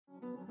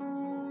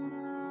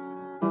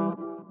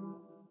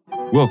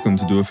Welcome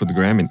to Do It for the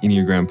Gram, an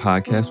Enneagram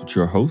podcast with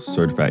your host,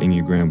 certified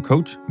Enneagram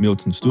coach,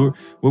 Milton Stewart,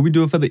 where we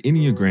do it for the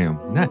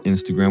Enneagram, not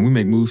Instagram. We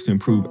make moves to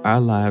improve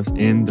our lives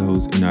and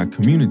those in our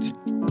community.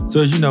 So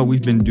as you know,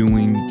 we've been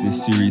doing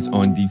this series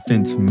on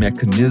defense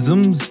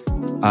mechanisms.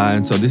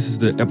 And so this is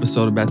the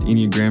episode about the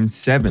Enneagram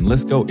 7.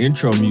 Let's go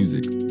intro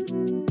music.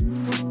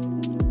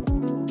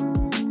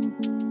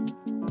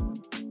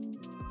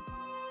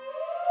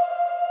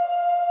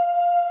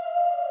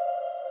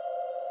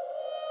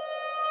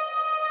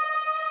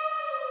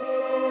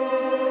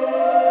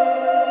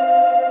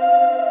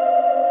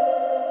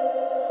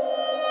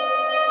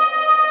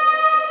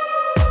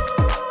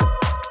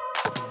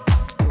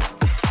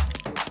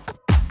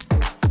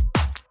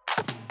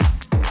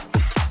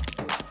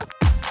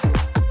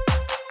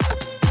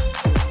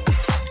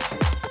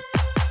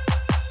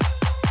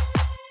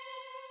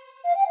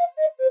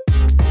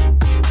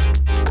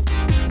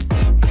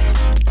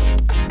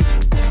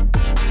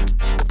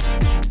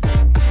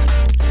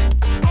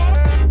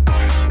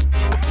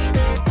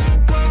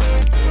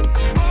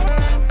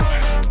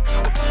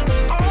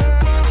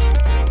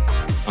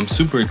 I'm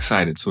super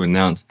excited to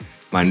announce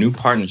my new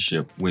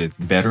partnership with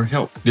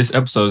BetterHelp. This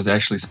episode is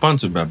actually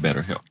sponsored by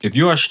BetterHelp. If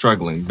you are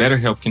struggling,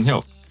 BetterHelp can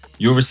help.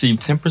 You'll receive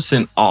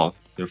 10% off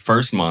the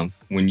first month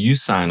when you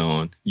sign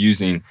on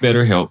using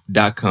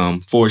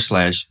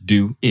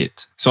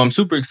betterhelp.com/do-it. So I'm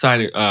super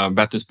excited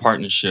about this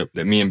partnership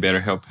that me and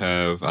BetterHelp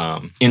have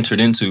entered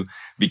into,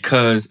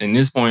 because in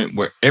this point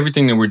where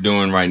everything that we're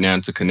doing right now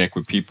to connect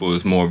with people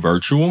is more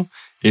virtual,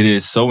 it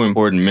is so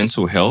important.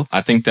 Mental health,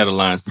 I think that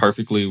aligns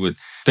perfectly with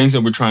things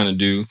that we're trying to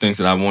do, things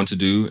that I want to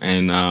do,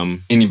 and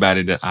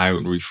anybody that I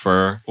would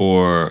refer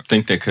or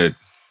think that could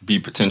be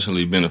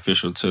potentially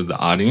beneficial to the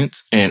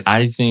audience. And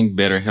I think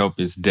BetterHelp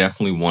is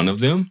definitely one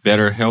of them.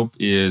 BetterHelp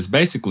is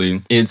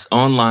basically, it's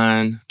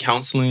online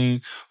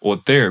counseling or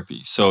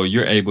therapy. So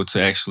you're able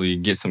to actually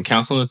get some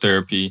counseling or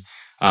therapy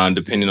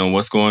depending on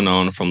what's going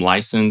on, from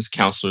licensed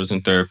counselors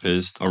and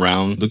therapists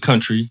around the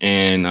country.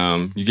 And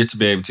you get to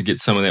be able to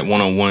get some of that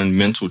one-on-one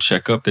mental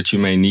checkup that you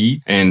may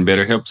need. And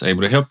BetterHelp's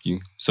able to help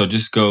you. So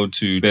just go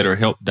to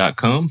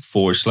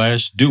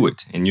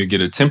betterhelp.com/do-it and you'll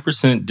get a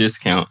 10%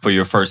 discount for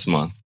your first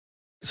month.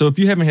 So if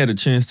you haven't had a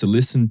chance to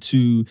listen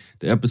to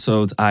the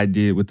episodes I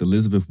did with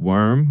Elizabeth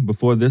Worm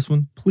before this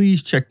one,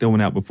 please check that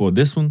one out before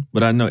this one.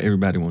 But I know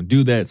everybody won't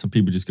do that. Some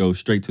people just go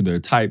straight to their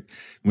type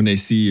when they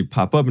see it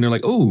pop up and they're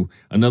like, oh,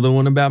 another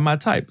one about my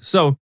type.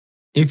 So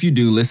if you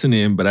do, listen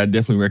in, but I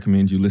definitely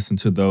recommend you listen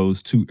to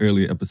those 2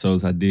 earlier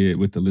episodes I did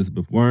with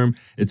Elizabeth Worm.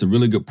 It's a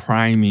really good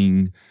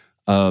priming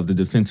of the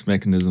defense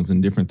mechanisms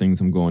and different things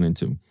I'm going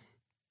into.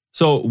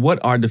 So what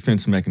are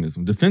defense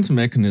mechanisms? Defense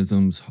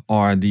mechanisms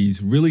are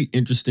these really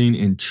interesting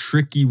and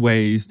tricky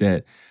ways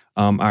that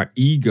our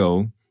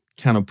ego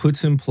kind of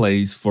puts in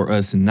place for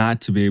us not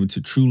to be able to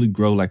truly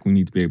grow like we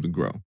need to be able to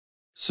grow.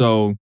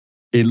 So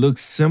it looks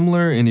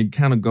similar and it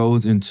kind of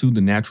goes into the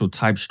natural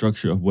type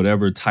structure of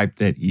whatever type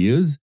that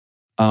is.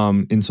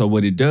 And so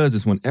what it does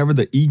is whenever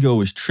the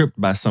ego is tripped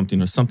by something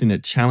or something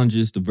that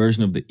challenges the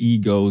version of the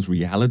ego's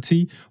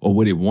reality or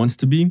what it wants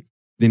to be,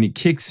 then it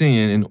kicks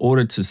in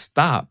order to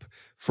stop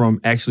from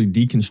actually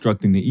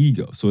deconstructing the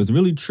ego. So it's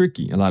really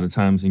tricky a lot of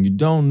times, and you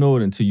don't know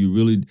it until you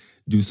really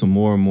do some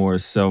more and more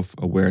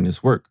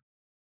self-awareness work.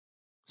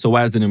 So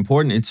why is it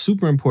important? It's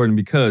super important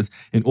because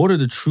in order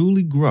to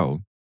truly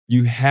grow,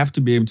 you have to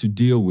be able to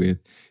deal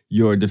with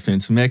your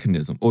defense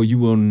mechanism, or you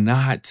will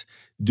not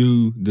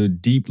do the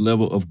deep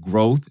level of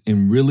growth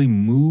and really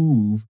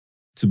move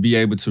to be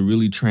able to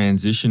really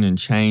transition and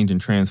change and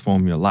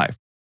transform your life.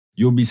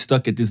 You'll be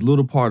stuck at this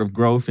little part of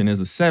growth. And as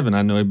a 7,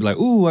 I know it'd be like,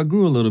 ooh, I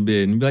grew a little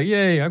bit. And you'd be like,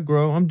 yay, I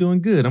grow. I'm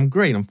doing good. I'm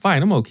great. I'm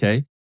fine. I'm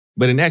okay.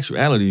 But in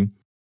actuality,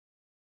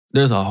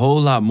 there's a whole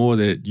lot more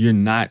that you're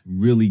not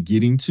really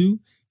getting to.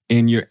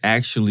 And your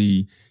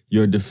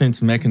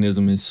defense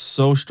mechanism is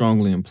so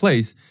strongly in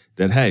place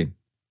that, hey,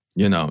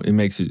 it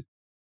makes it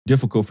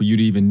difficult for you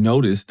to even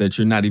notice that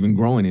you're not even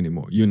growing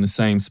anymore. You're in the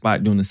same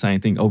spot doing the same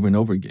thing over and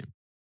over again.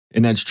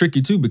 And that's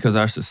tricky too, because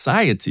our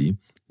society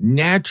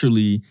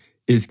naturally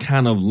is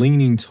kind of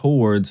leaning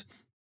towards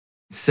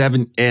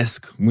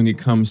 7-esque when it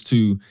comes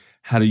to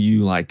how do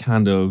you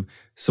kind of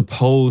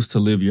supposed to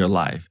live your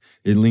life.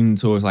 It's leaning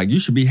towards you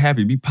should be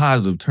happy, be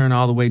positive, turn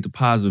all the way to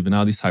positive and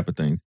all these type of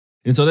things.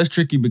 And so that's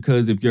tricky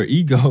because if your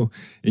ego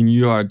and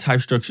you are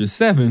type structure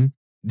 7,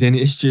 then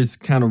it's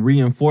just kind of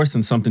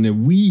reinforcing something that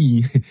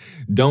we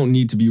don't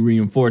need to be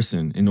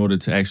reinforcing in order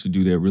to actually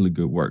do their really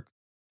good work.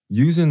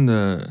 Using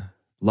the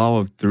law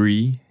of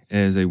 3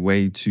 as a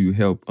way to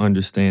help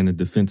understand the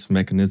defense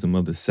mechanism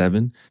of the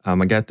 7.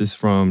 I got this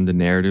from the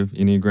Narrative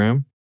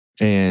Enneagram.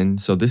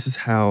 And so this is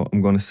how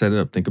I'm going to set it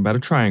up. Think about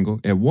a triangle.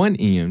 At one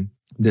end,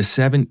 the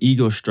 7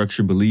 ego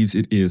structure believes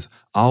it is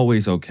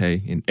always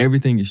okay and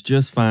everything is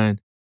just fine.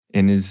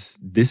 And this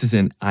is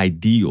an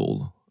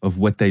ideal of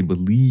what they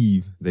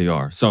believe they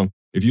are. So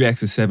if you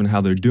ask a 7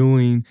 how they're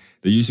doing,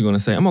 they're usually going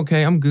to say, I'm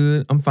okay, I'm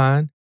good, I'm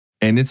fine.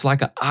 And it's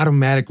like an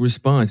automatic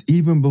response,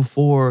 even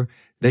before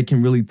they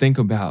can really think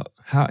about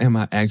how am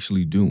I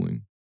actually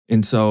doing?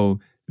 And so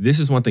this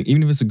is one thing.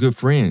 Even if it's a good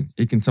friend,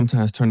 it can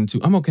sometimes turn into,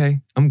 I'm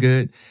okay, I'm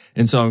good.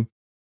 And so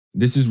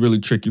this is really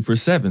tricky for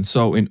 7.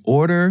 So in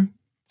order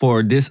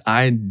for this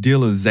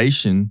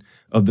idealization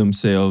of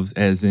themselves,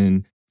 as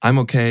in, I'm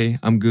okay,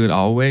 I'm good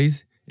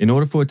always, in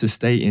order for it to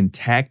stay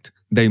intact,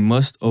 they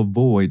must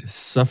avoid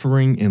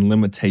suffering and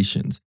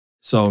limitations.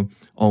 So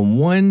on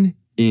one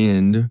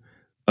end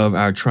of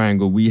our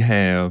triangle, we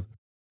have,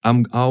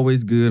 I'm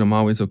always good, I'm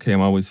always okay, I'm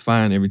always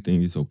fine,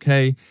 everything is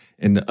okay.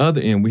 And the other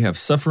end, we have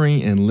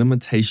suffering and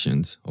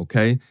limitations,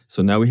 okay?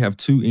 So now we have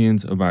 2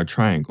 ends of our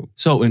triangle.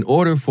 So in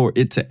order for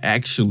it to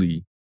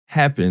actually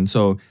happen,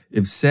 so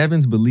if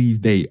 7s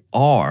believe they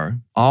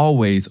are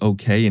always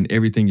okay and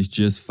everything is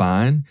just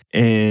fine,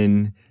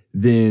 and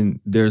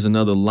then there's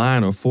another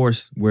line or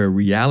force where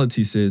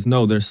reality says,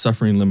 no, there's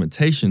suffering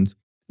limitations.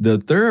 The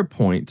third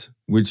point,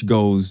 which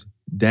goes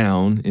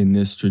down in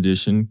this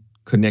tradition,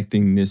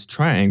 connecting this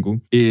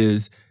triangle,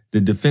 is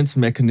the defense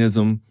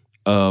mechanism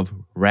of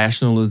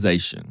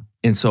rationalization.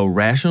 And so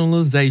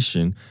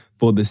rationalization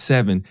for the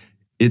 7,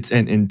 it's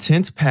an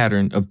intense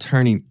pattern of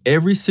turning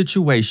every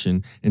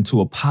situation into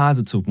a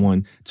positive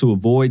one to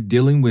avoid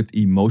dealing with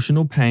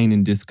emotional pain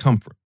and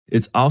discomfort.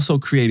 It's also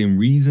creating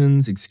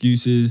reasons,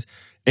 excuses,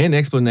 and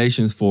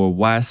explanations for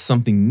why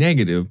something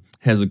negative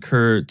has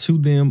occurred to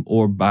them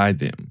or by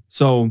them.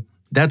 So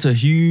that's a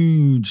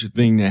huge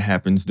thing that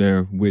happens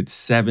there with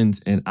 7s,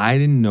 and I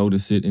didn't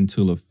notice it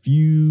until a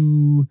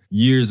few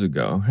years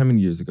ago. How many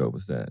years ago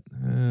was that?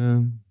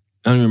 I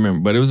don't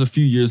remember, but it was a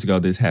few years ago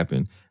this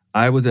happened.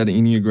 I was at an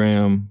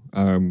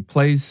Enneagram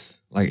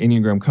place, like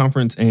Enneagram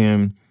conference,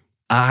 and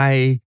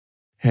I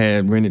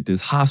had rented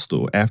this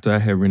hostel after I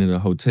had rented a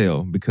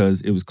hotel because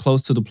it was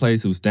close to the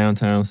place. It was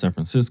downtown San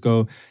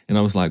Francisco, and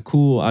I was like,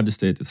 cool, I'll just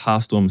stay at this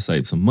hostel. I'm gonna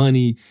save some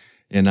money,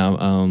 and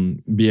I'll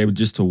be able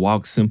just to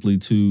walk simply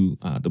to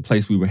the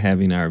place we were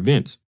having our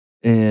events.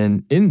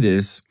 And in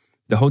this,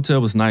 the hotel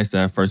was nice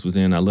that I first was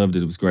in. I loved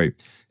it. It was great.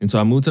 And so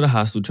I moved to the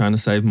hostel trying to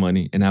save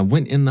money. And I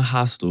went in the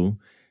hostel,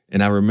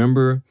 and I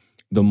remember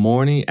the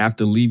morning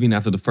after leaving,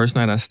 after the first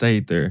night I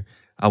stayed there,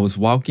 I was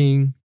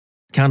walking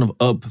kind of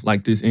up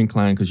like this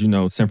incline because,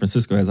 San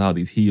Francisco has all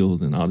these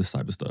hills and all this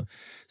type of stuff.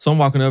 So I'm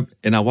walking up,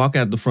 and I walk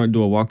out the front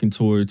door, walking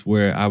towards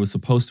where I was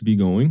supposed to be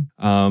going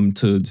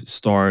to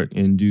start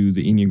and do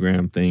the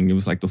Enneagram thing. It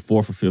was like the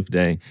 4th or 5th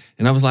day.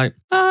 And I was like,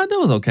 that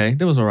was okay.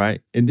 That was all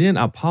right. And then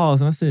I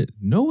paused and I said,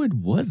 no, it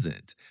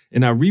wasn't.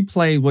 And I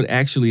replayed what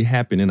actually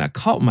happened, and I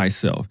caught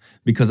myself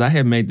because I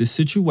had made this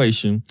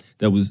situation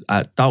that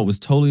I thought was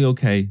totally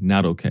okay,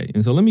 not okay.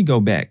 And so let me go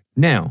back.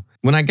 Now,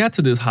 when I got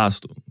to this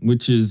hostel,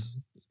 which is,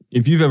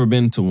 if you've ever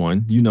been to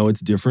one,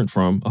 it's different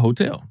from a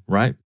hotel,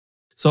 right?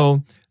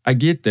 So I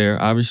get there.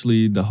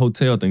 Obviously, the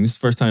hotel thing, this is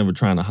the first time ever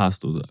trying a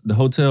hostel. The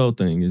hotel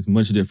thing is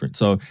much different.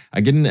 So I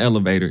get in the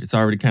elevator. It's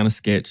already kind of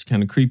sketch,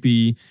 kind of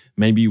creepy.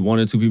 Maybe 1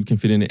 or 2 people can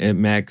fit in it at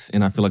max,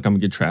 and I feel like I'm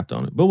going to get trapped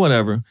on it. But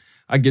whatever.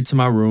 I get to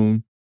my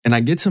room. And I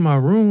get to my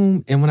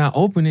room, and when I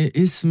open it,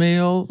 it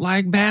smelled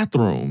like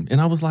bathroom. And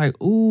I was like,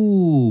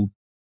 ooh,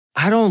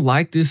 I don't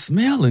like this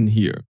smell in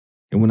here.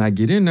 And when I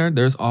get in there,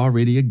 there's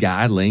already a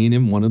guy laying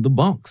in one of the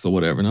bunks or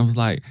whatever. And I was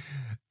like,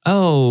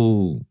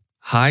 oh,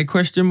 hi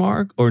question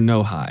mark or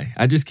no hi?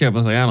 I was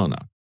like, I don't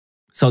know.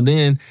 So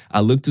then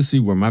I looked to see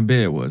where my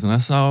bed was, and I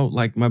saw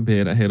like my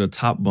bed, I had a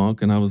top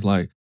bunk, and I was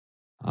like,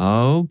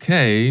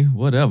 okay,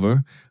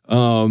 whatever.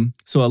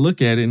 So I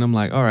look at it and I'm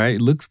like, all right,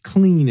 it looks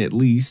clean at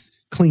least.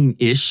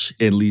 Clean-ish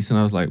at least. And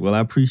I was like, well, I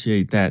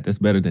appreciate that. That's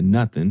better than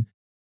nothing.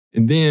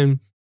 And then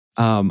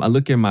I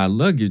look at my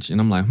luggage and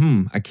I'm like,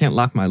 I can't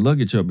lock my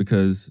luggage up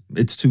because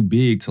it's too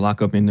big to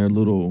lock up in their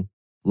little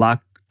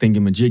lock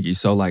thingamajiggy.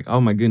 So like,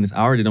 oh my goodness,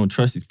 I already don't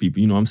trust these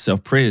people. I'm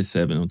self-pres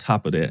 7 on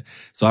top of that.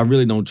 So I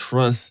really don't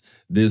trust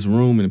this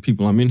room and the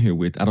people I'm in here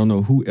with. I don't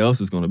know who else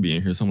is going to be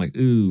in here. So I'm like,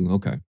 ooh,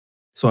 okay.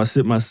 So I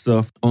sit my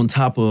stuff on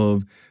top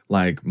of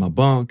like my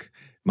bunk,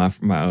 my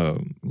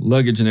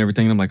luggage and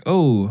everything. And I'm like,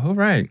 oh, all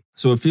right.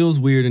 So it feels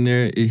weird in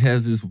there. It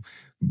has this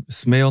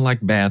smell like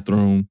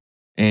bathroom.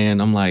 And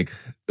I'm like,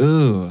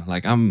 ugh,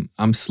 like I'm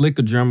slick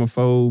a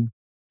germaphobe,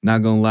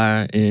 not gonna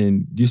lie.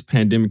 And this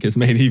pandemic has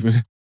made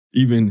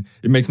even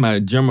it makes my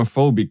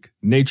germophobic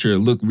nature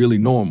look really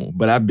normal.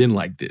 But I've been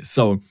like this.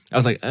 So I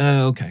was like,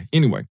 okay.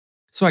 Anyway,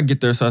 so I get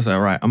there. So I said,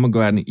 all right, I'm gonna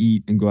go out and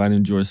eat and go out and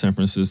enjoy San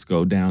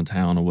Francisco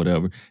downtown or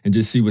whatever and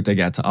just see what they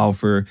got to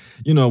offer,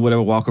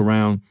 whatever, walk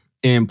around.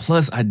 And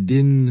plus, I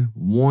didn't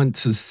want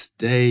to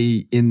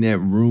stay in that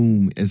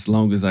room as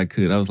long as I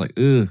could. I was like,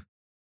 ugh.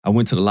 I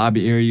went to the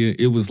lobby area.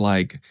 It was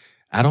like,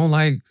 I don't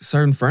like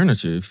certain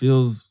furniture.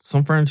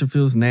 Some furniture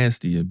feels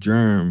nasty or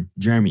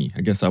germy,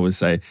 I guess I would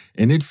say.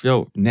 And it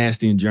felt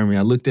nasty and germy.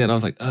 I looked at it, I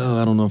was like,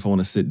 oh, I don't know if I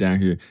want to sit down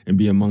here and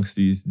be amongst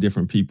these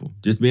different people.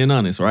 Just being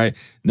honest, right?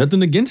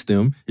 Nothing against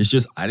them. It's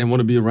just, I didn't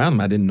want to be around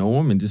them. I didn't know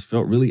them and just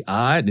felt really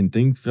odd and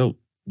things felt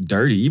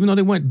dirty. Even though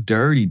they weren't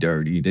dirty,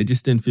 they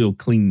just didn't feel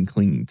clean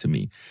to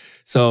me.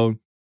 So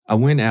I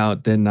went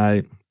out that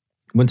night,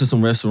 went to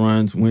some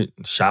restaurants, went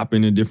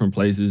shopping in different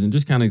places and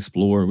just kind of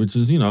explored, which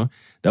is,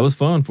 that was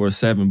fun for a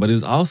 7, but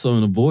it's also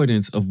an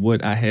avoidance of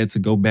what I had to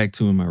go back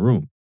to in my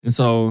room. And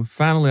so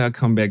finally I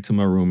come back to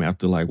my room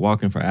after like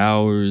walking for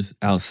hours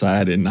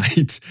outside at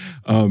night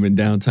in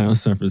downtown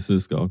San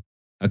Francisco.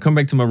 I come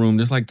back to my room,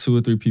 there's like two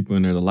or three people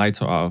in there, the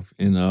lights are off.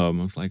 And I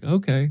was like,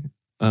 okay,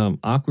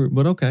 awkward,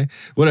 but okay,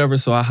 whatever.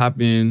 So I hop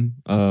in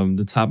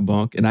the top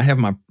bunk and I have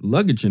my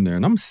luggage in there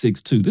and I'm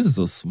 6'2". This is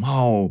a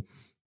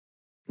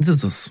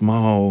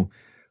small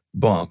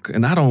bunk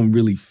and I don't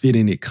really fit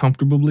in it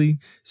comfortably.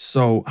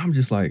 So I'm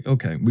just like,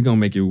 okay, we're gonna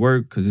make it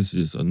work because it's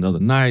just another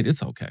night.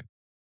 It's okay.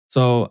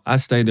 So I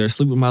stay there,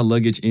 sleep with my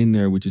luggage in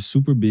there, which is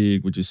super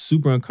big, which is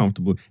super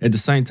uncomfortable. At the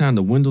same time,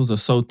 the windows are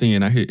so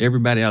thin. I hear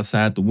everybody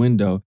outside the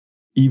window,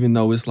 even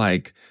though it's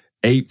like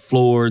 10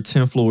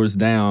 floors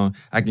down.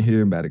 I can hear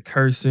everybody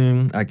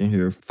cursing. I can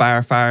hear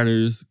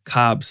firefighters,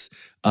 cops,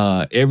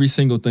 every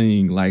single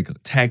thing, like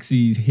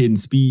taxis hitting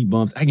speed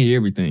bumps. I can hear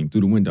everything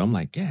through the window. I'm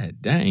like,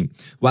 God dang.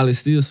 While it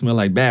still smell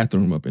like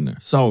bathroom up in there.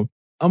 So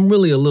I'm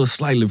really a little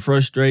slightly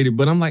frustrated,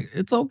 but I'm like,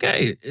 it's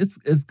okay. It's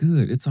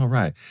good. It's all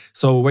right.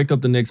 So wake up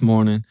the next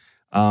morning.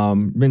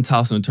 Been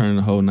tossing and turning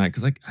the whole night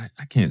because I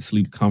can't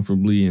sleep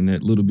comfortably in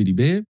that little bitty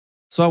bed.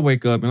 So I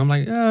wake up and I'm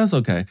like, yeah, it's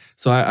okay.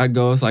 So I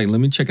go, it's like,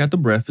 let me check out the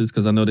breakfast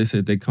because I know they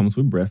said they comes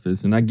with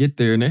breakfast. And I get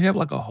there and they have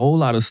like a whole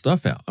lot of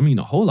stuff out. I mean,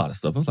 a whole lot of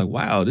stuff. I was like,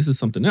 wow, this is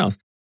something else.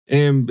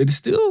 And it's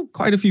still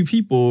quite a few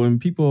people and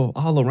people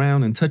all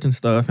around and touching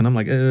stuff. And I'm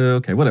like,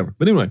 okay, whatever.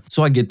 But anyway,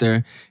 so I get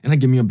there and I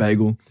give me a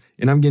bagel.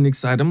 And I'm getting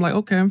excited. I'm like,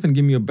 okay, I'm finna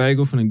give me a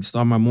bagel, finna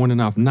start my morning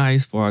off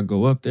nice before I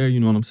go up there. You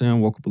know what I'm saying?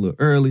 Woke up a little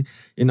early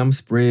and I'm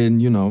spreading,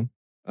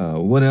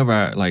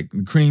 whatever, like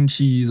cream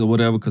cheese or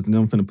whatever, because then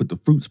I'm finna put the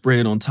fruit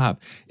spread on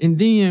top. And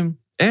then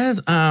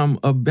as I'm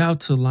about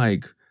to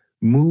like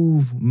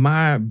move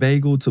my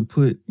bagel to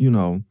put,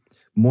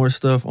 more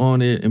stuff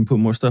on it and put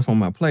more stuff on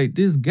my plate,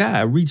 this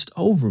guy reached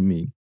over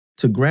me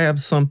to grab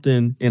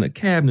something in a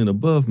cabinet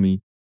above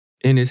me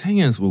and his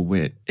hands were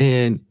wet.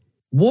 And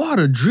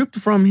water dripped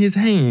from his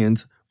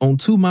hands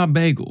onto my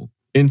bagel.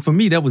 And for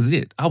me, that was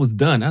it. I was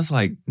done. I was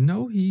like,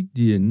 no, he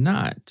did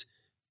not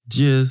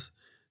just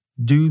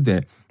do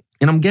that.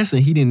 And I'm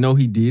guessing he didn't know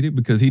he did it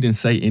because he didn't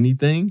say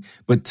anything.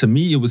 But to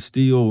me, it was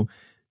still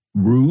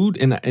rude.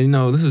 And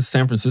this is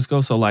San Francisco.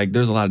 So like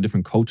there's a lot of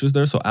different cultures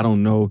there. So I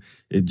don't know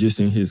if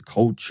just in his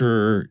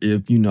culture,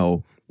 if,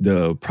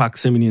 the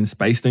proximity and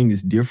space thing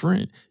is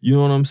different. You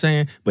know what I'm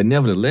saying? But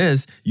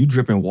nevertheless, you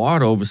dripping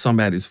water over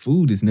somebody's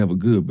food is never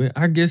good. But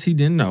I guess he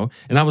didn't know.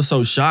 And I was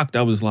so shocked.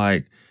 I was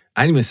like,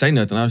 I didn't even say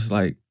nothing. I was just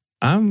like,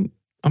 I'm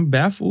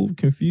baffled,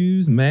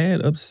 confused,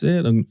 mad,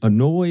 upset,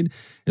 annoyed.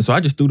 And so I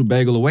just threw the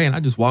bagel away and I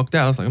just walked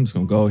out. I was like, I'm just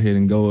going to go ahead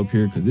and go up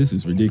here because this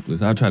is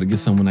ridiculous. I'll try to get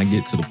some when I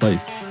get to the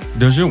place.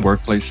 Does your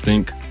workplace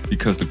stink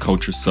because the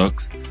culture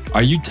sucks?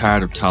 Are you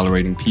tired of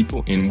tolerating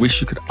people and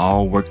wish you could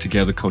all work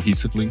together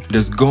cohesively?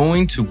 Does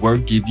going to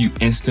work give you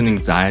instant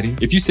anxiety?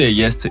 If you say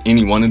yes to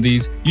any one of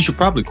these, you should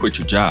probably quit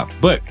your job.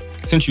 But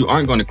since you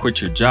aren't going to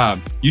quit your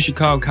job, you should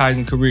call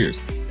Kaizen Careers.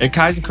 At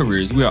Kaizen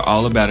Careers, we are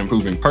all about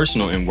improving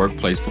personal and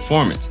workplace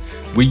performance.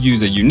 We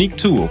use a unique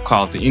tool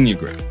called the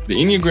Enneagram. The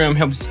Enneagram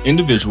helps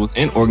individuals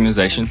and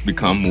organizations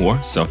become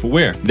more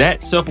self-aware.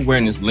 That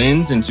self-awareness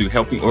lends into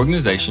helping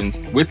organizations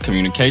with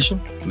communication,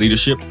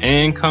 leadership,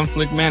 and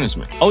conflict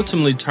management,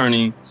 ultimately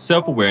turning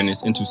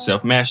self-awareness into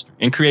self-mastery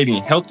and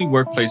creating healthy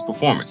workplace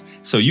performance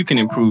so you can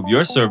improve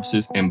your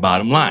services and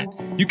bottom line.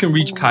 You can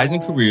reach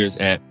Kaizen Careers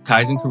at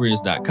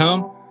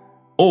kaizencareers.com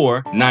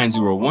or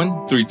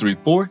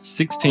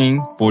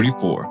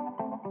 901-334-1644.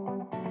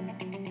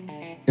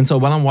 And so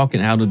while I'm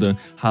walking out of the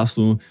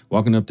hostel,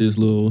 walking up this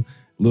little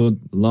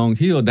long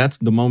hill, that's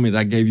the moment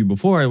I gave you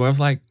before where I was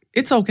like,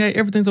 it's okay.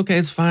 Everything's okay.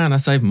 It's fine. I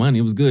saved money.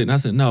 It was good. And I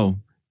said, no,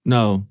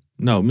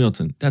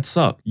 Milton, that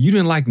sucked. You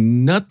didn't like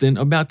nothing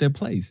about that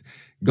place.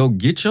 Go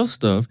get your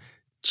stuff,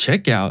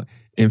 check out,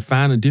 and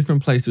find a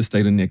different place to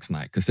stay the next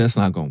night because that's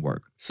not going to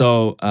work.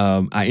 So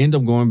I end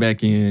up going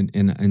back in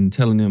and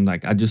telling them,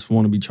 like, I just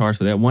want to be charged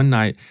for that one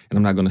night and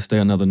I'm not going to stay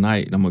another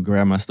night and I'm going to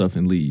grab my stuff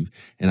and leave.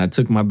 And I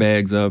took my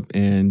bags up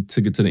and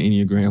took it to the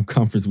Enneagram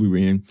conference we were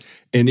in.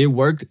 And it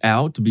worked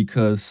out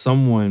because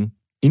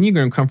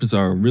Enneagram conferences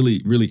are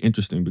really, really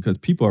interesting because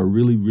people are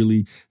really,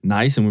 really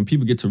nice. And when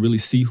people get to really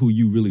see who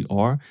you really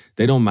are,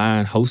 they don't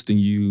mind hosting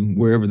you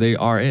wherever they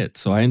are at.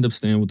 So I end up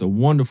staying with a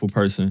wonderful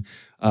person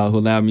who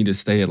allowed me to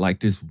stay at like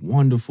this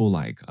wonderful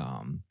like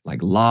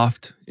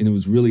loft. And it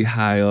was really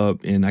high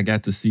up. And I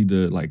got to see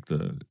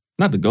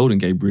not the Golden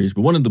Gate Bridge,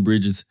 but one of the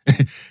bridges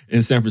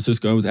in San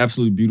Francisco. It was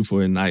absolutely beautiful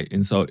at night.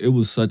 And so it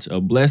was such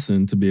a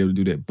blessing to be able to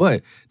do that.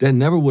 But that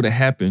never would have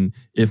happened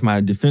if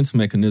my defense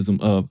mechanism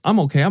of, I'm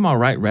okay, I'm all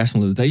right,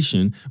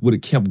 rationalization would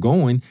have kept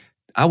going.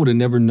 I would have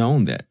never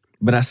known that.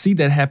 But I see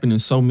that happen in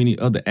so many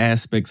other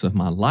aspects of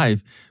my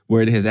life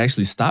where it has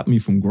actually stopped me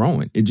from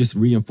growing. It just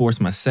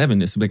reinforced my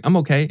sevenness. Like, I'm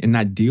okay and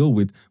not deal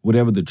with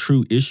whatever the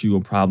true issue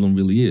or problem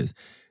really is.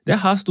 That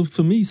hostel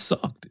for me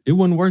sucked. It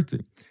wasn't worth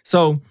it.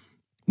 So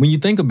when you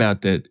think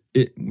about that,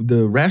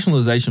 the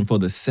rationalization for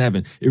the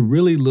 7, it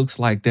really looks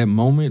like that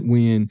moment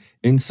when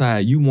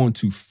inside you want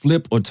to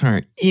flip or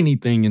turn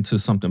anything into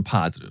something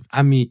positive.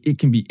 I mean, it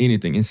can be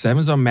anything. And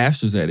 7s are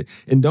masters at it.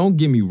 And don't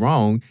get me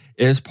wrong,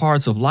 as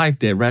parts of life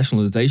that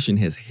rationalization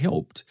has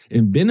helped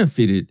and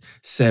benefited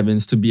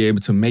 7s to be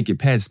able to make it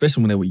past,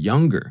 especially when they were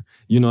younger.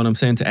 You know what I'm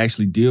saying? To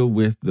actually deal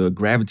with the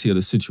gravity of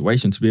the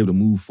situation, to be able to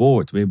move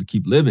forward, to be able to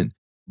keep living.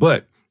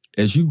 But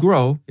as you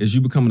grow, as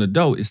you become an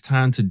adult, it's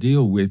time to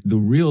deal with the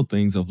real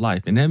things of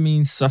life. And that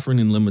means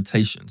suffering and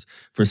limitations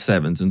for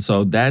 7s. And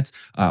so that's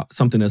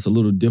something that's a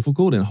little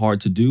difficult and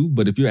hard to do.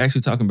 But if you're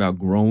actually talking about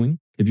growing,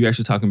 if you're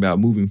actually talking about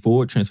moving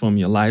forward, transforming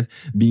your life,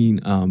 being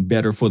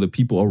better for the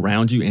people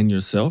around you and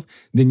yourself,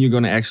 then you're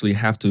going to actually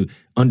have to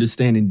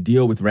understand and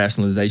deal with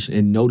rationalization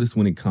and notice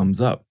when it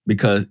comes up,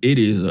 because it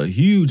is a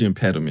huge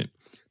impediment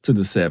to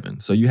the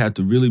 7. So you have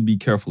to really be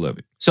careful of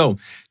it. So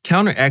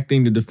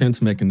counteracting the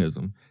defense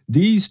mechanism.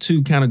 These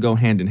two kind of go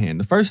hand in hand.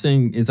 The first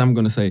thing is I'm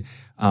going to say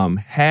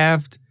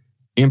halved,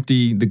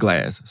 empty the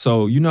glass.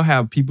 So you know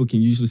how people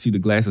can usually see the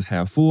glass as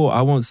half full.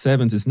 I want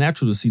 7s. It's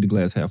natural to see the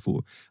glass half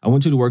full. I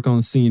want you to work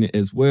on seeing it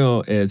as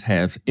well as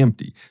half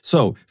empty.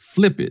 So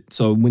flip it.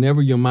 So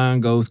whenever your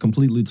mind goes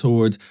completely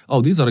towards,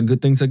 oh, these are the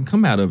good things that can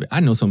come out of it,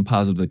 I know something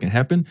positive that can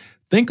happen.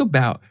 Think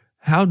about,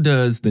 how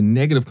does the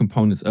negative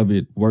components of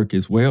it work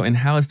as well? And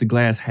how is the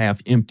glass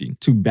half empty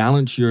to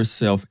balance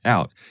yourself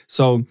out?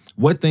 So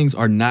what things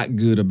are not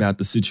good about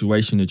the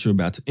situation that you're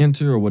about to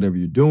enter or whatever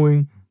you're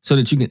doing, so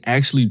that you can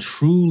actually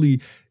truly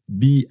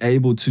be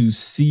able to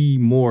see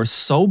more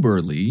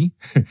soberly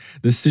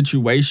the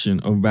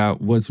situation about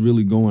what's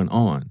really going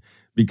on.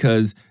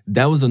 Because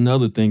that was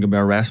another thing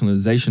about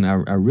rationalization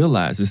I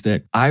realized, is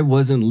that I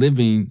wasn't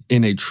living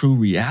in a true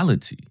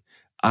reality.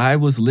 I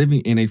was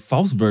living in a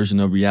false version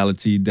of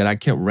reality that I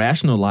kept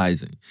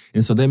rationalizing.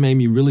 And so that made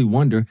me really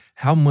wonder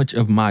how much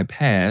of my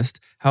past,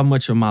 how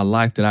much of my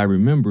life that I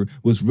remember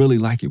was really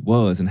like it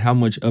was, and how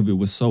much of it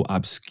was so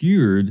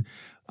obscured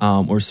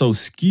or so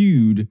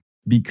skewed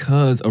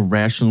because of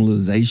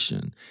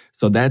rationalization.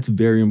 So that's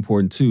very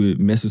important too. It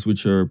messes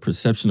with your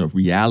perception of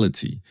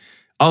reality.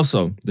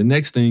 Also, the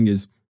next thing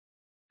is,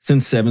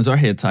 since 7s are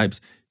head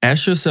types,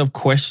 ask yourself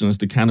questions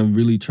to kind of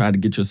really try to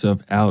get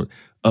yourself out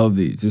of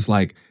these. It's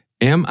like,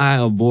 am I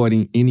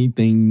avoiding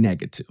anything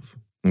negative?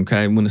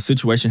 Okay, when a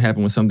situation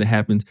happens, when something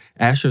happens,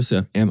 ask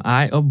yourself, am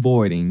I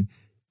avoiding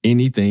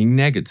anything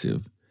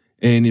negative?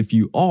 And if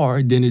you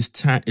are, then it's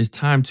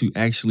time to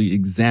actually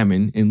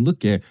examine and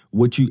look at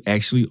what you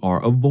actually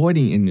are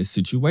avoiding in this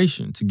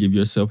situation, to give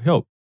yourself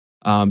help,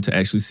 to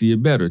actually see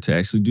it better, to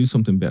actually do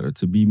something better,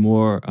 to be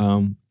more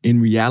in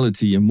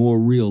reality and more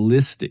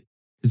realistic.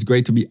 It's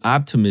great to be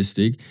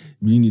optimistic.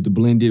 You need to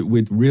blend it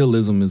with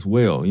realism as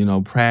well,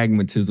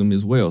 pragmatism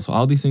as well. So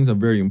all these things are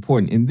very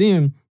important. And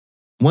then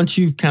once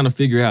you've kind of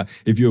figured out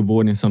if you're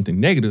avoiding something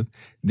negative,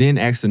 then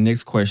ask the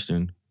next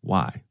question,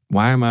 why?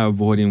 Why am I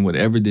avoiding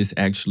whatever this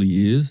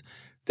actually is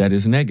that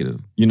is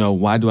negative?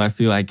 Why do I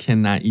feel I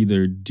cannot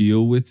either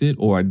deal with it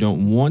or I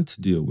don't want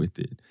to deal with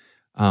it?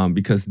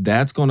 Because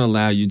that's going to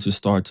allow you to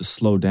start to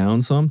slow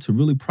down some, to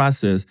really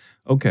process,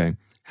 okay,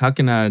 how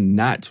can I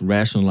not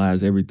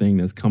rationalize everything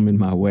that's coming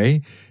my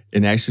way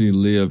and actually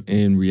live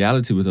in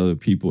reality with other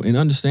people and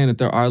understand that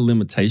there are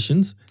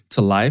limitations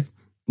to life,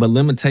 but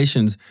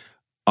limitations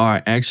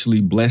are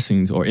actually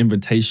blessings or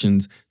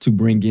invitations to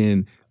bring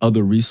in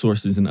other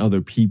resources and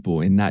other people,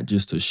 and not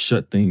just to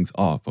shut things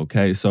off,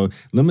 okay? So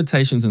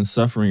limitations and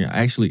suffering are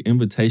actually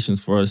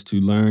invitations for us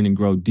to learn and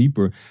grow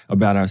deeper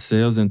about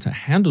ourselves and to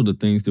handle the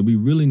things that we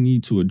really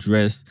need to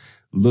address,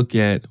 look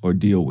at, or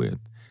deal with.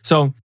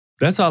 So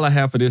that's all I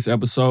have for this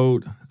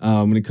episode.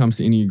 When it comes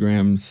to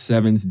Enneagram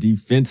 7's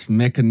defense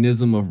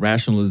mechanism of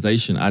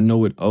rationalization, I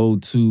know it oh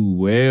too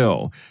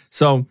well.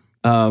 So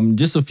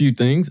just a few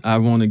things. I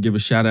want to give a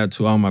shout out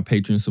to all my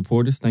Patreon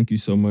supporters. Thank you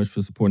so much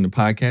for supporting the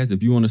podcast.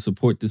 If you want to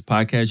support this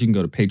podcast, you can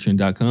go to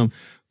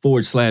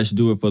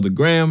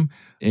patreon.com/doitforthegram.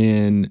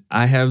 And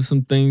I have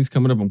some things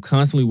coming up. I'm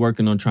constantly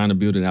working on trying to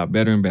build it out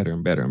better and better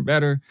and better and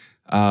better.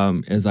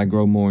 As I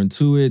grow more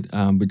into it,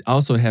 but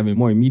also having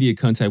more immediate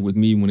contact with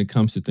me when it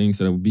comes to things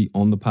that will be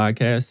on the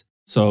podcast.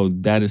 So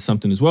that is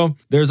something as well.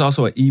 There's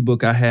also an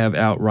ebook I have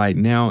out right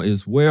now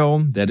as well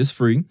that is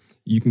free.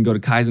 You can go to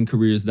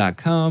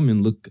kaizencareers.com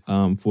and look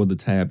for the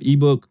tab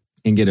ebook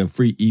and get a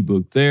free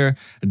ebook there.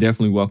 I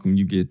definitely welcome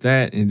you get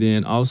that. And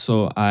then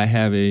also I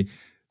have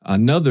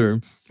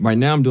another, right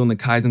now I'm doing the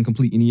Kaizen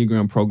Complete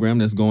Enneagram program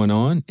that's going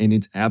on, and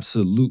it's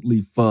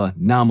absolutely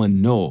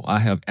phenomenal. I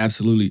have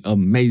absolutely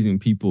amazing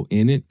people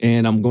in it,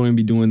 and I'm going to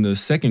be doing the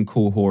second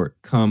cohort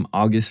come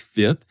August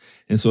 5th.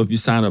 And so if you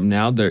sign up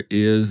now, there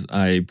is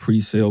a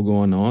pre-sale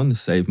going on to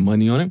save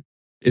money on it.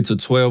 It's a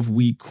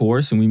 12-week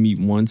course, and we meet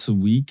once a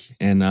week,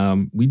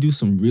 and we do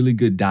some really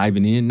good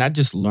diving in, not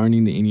just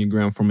learning the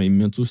Enneagram from a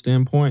mental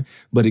standpoint,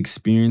 but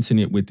experiencing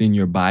it within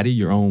your body,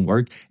 your own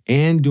work,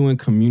 and doing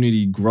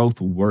community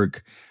growth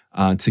work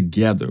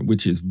together,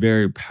 which is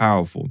very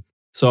powerful.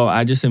 So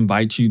I just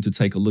invite you to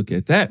take a look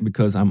at that,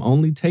 because I'm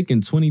only taking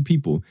 20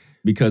 people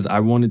because I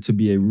want it to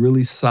be a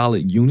really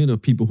solid unit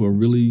of people who are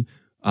really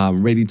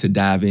ready to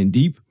dive in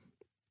deep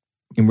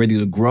and ready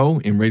to grow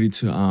and ready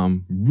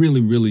to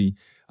really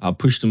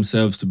push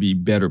themselves to be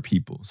better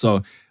people.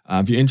 So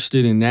if you're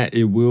interested in that,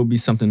 it will be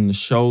something in the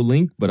show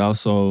link, but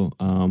also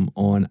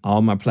on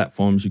all my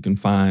platforms, you can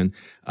find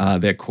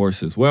that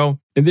course as well.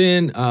 And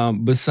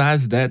then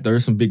besides that,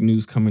 there's some big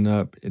news coming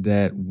up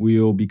that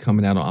will be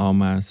coming out on all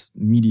my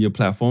media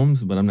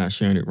platforms, but I'm not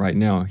sharing it right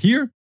now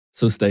here.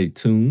 So stay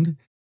tuned.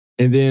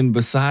 And then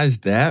besides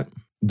that,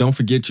 don't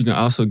forget you can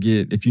also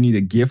get, if you need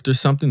a gift or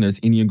something, there's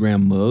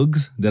Enneagram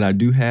mugs that I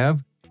do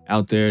have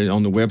out there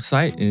on the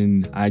website.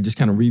 And I just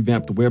kind of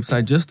revamped the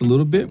website just a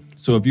little bit.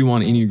 So if you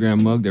want an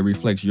Enneagram mug that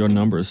reflects your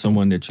number or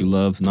someone that you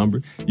love's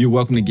number, you're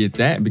welcome to get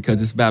that,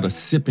 because it's about a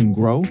sip and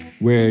grow,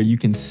 where you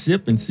can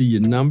sip and see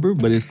your number,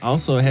 but it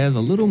also has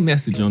a little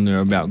message on there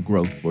about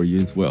growth for you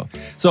as well.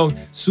 So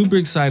super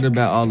excited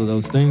about all of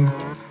those things.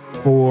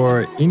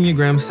 For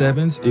Enneagram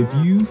 7s, if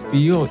you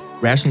feel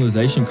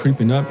rationalization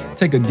creeping up,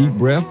 take a deep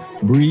breath,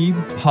 breathe,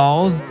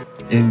 pause,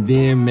 and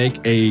then make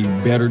a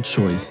better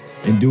choice.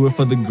 And do it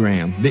for the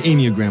gram, the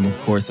Enneagram, of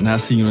course. And I'll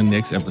see you in the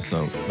next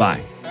episode.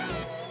 Bye.